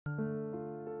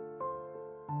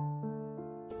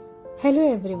Hello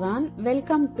everyone,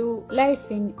 welcome to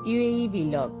Life in UAE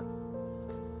vlog.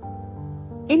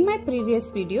 In my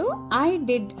previous video, I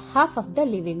did half of the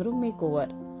living room makeover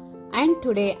and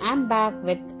today I am back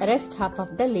with rest half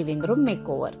of the living room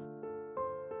makeover.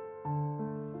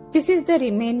 This is the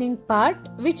remaining part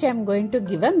which I am going to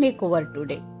give a makeover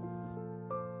today.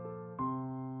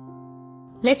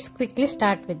 Let's quickly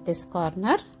start with this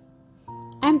corner.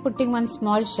 I am putting one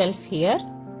small shelf here.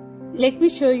 Let me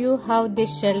show you how this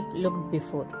shelf looked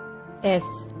before. Yes,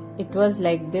 it was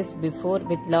like this before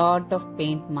with lot of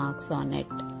paint marks on it.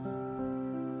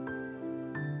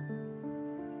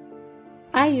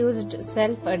 I used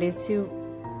self-adhesive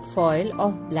foil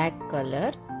of black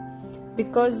color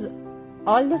because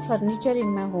all the furniture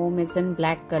in my home is in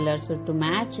black color, so to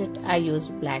match it I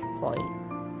used black foil.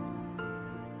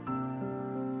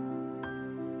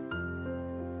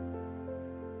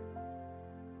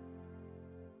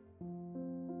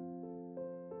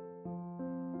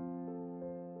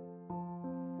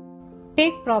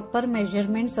 Take proper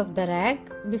measurements of the rack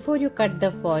before you cut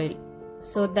the foil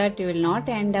so that you will not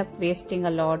end up wasting a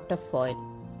lot of foil.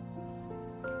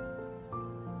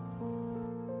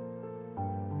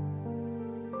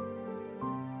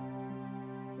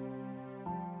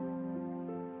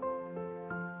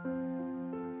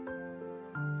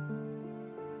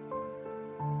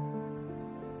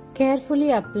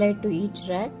 Carefully apply to each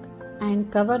rack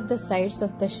and cover the sides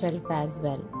of the shelf as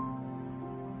well.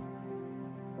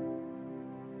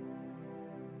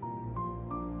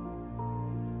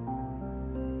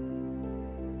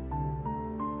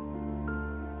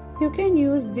 You can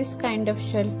use this kind of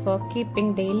shelf for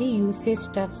keeping daily usage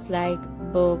stuffs like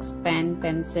books, pen,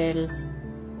 pencils,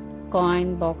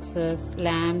 coin boxes,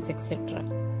 lamps, etc.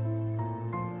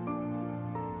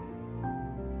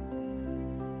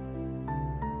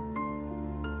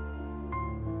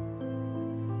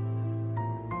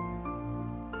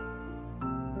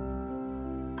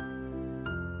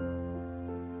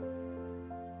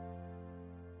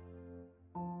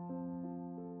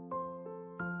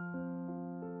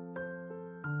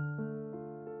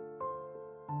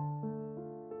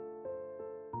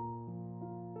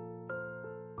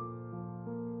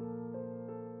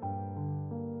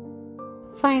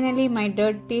 Finally, my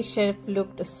dirty shelf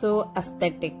looked so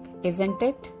aesthetic, isn't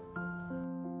it?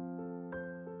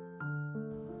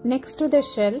 Next to the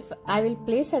shelf, I will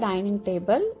place a dining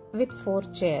table with 4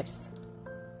 chairs.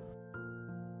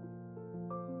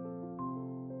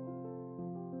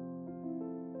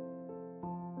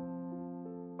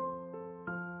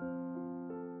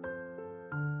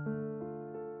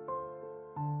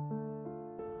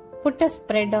 Put a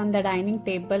spread on the dining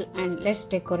table and let's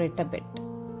decorate a bit.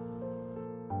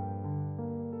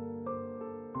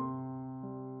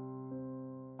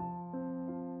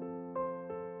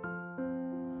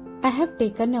 I have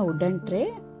taken a wooden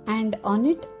tray and on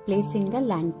it placing a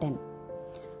lantern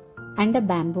and a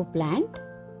bamboo plant.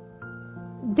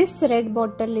 This red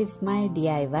bottle is my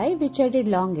DIY which I did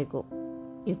long ago.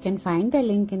 You can find the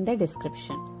link in the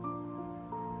description.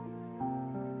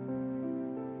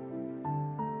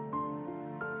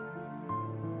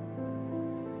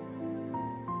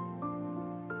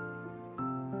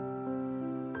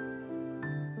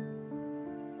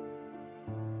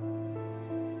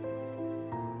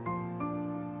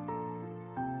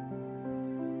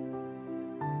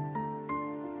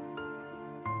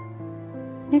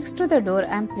 Next to the door,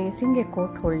 I am placing a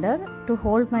coat holder to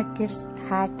hold my kids'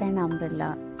 hat and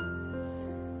umbrella,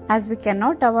 as we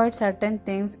cannot avoid certain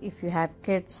things if you have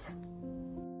kids.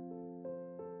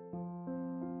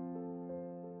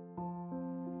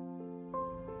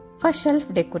 For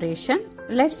shelf decoration,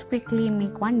 let's quickly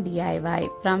make one DIY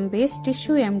from waste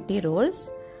tissue empty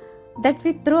rolls that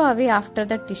we throw away after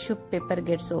the tissue paper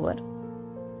gets over.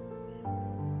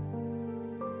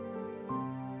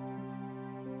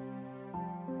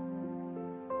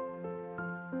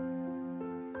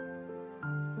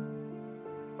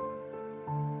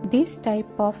 These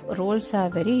type of rolls are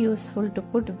very useful to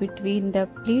put between the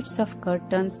pleats of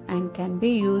curtains and can be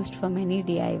used for many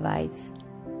DIYs.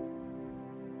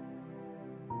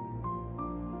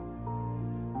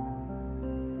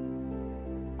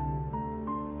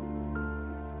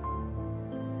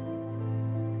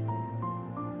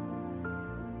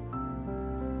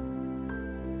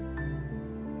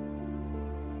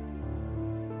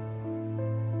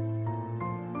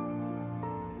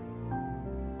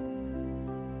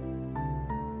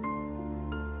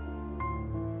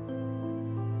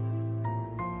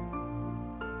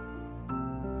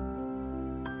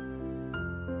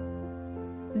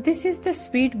 This is the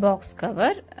sweet box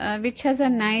cover which has a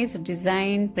nice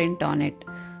design print on it.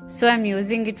 So I'm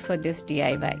using it for this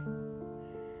DIY.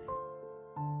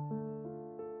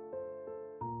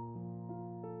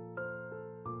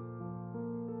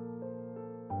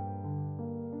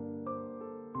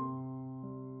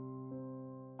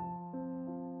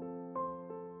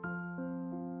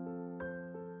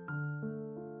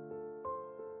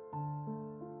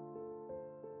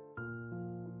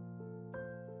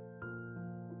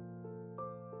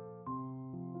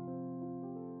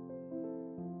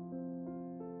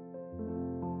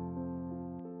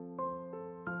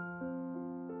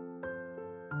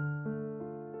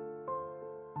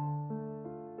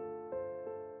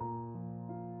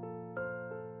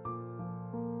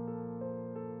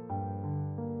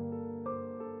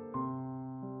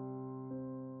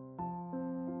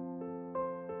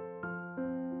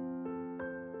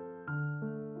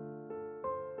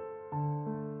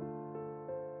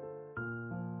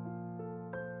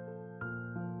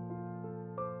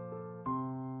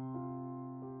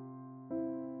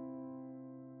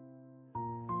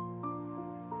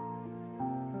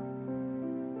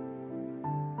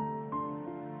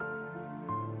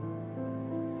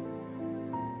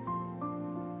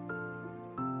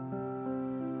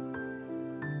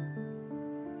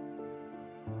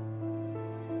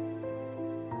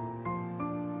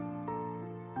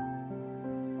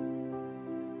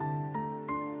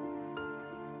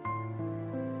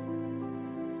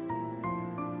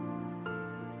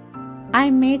 I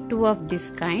made two of this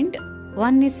kind.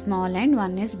 One is small and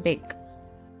one is big.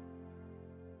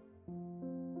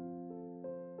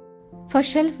 For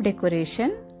shelf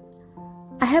decoration,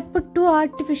 I have put two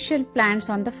artificial plants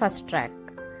on the first rack,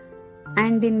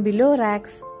 and in below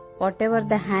racks, whatever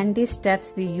the handy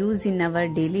stuffs we use in our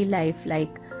daily life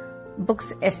like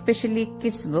books, especially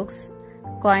kids books,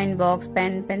 coin box,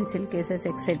 pen, pencil cases,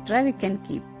 etc. we can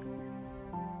keep.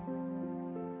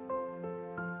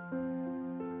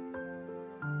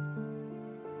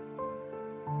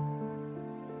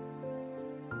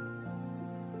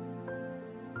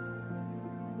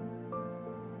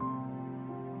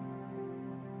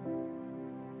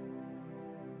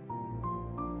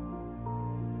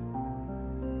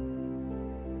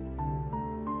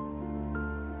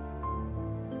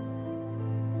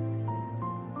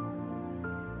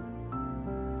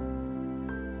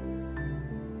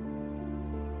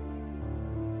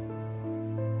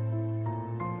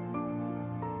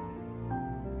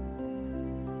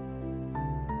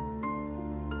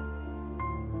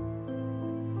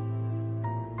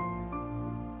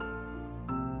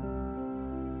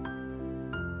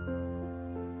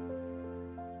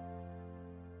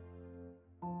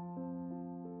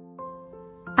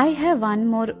 I have one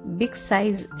more big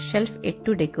size shelf yet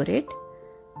to decorate.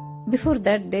 Before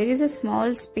that, there is a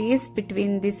small space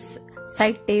between this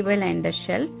side table and the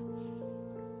shelf.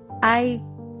 I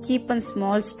keep a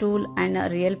small stool and a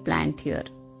real plant here.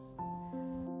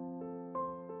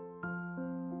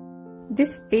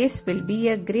 This space will be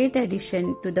a great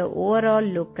addition to the overall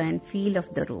look and feel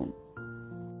of the room.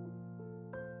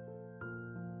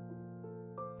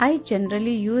 I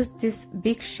generally use this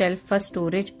big shelf for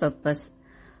storage purpose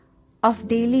of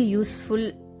daily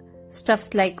useful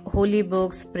stuffs like holy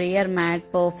books, prayer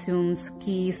mat, perfumes,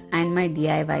 keys and my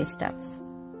DIY stuffs.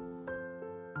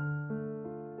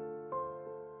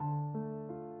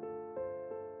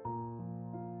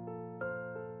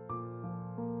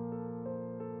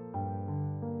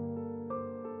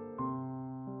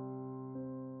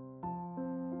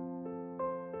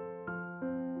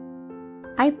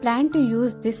 I plan to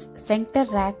use this center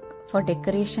rack for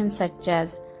decorations such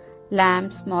as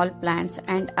lamps, small plants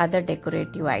and other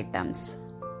decorative items.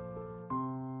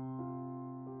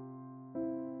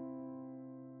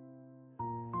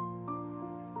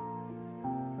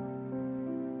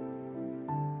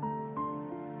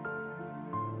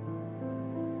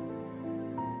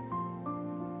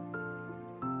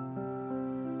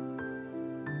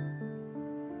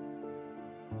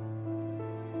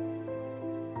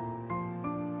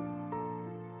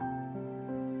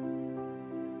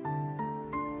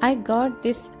 I got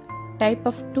this type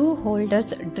of two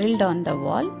holders drilled on the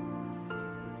wall.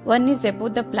 One is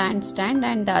above the plant stand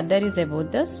and the other is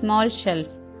above the small shelf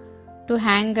to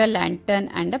hang a lantern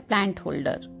and a plant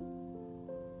holder.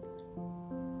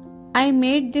 I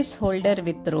made this holder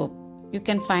with rope. You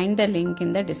can find the link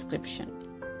in the description.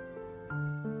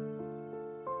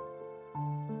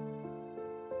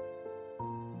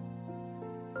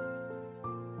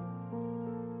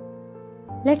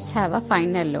 Let's have a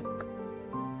final look.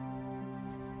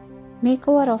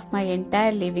 Makeover of my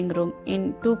entire living room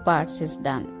in 2 parts is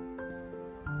done.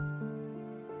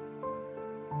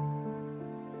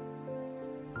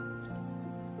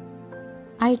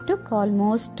 I took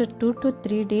almost 2 to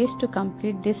 3 days to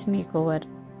complete this makeover.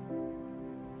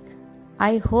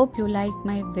 I hope you like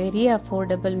my very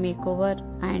affordable makeover,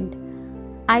 and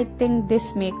I think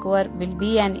this makeover will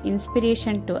be an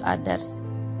inspiration to others.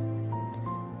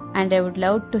 And I would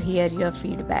love to hear your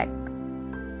feedback.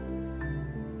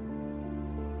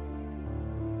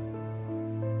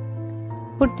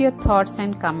 Put your thoughts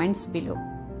and comments below.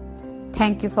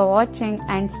 Thank you for watching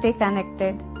and stay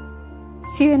connected.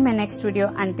 See you in my next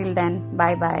video. Until then,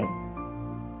 bye bye.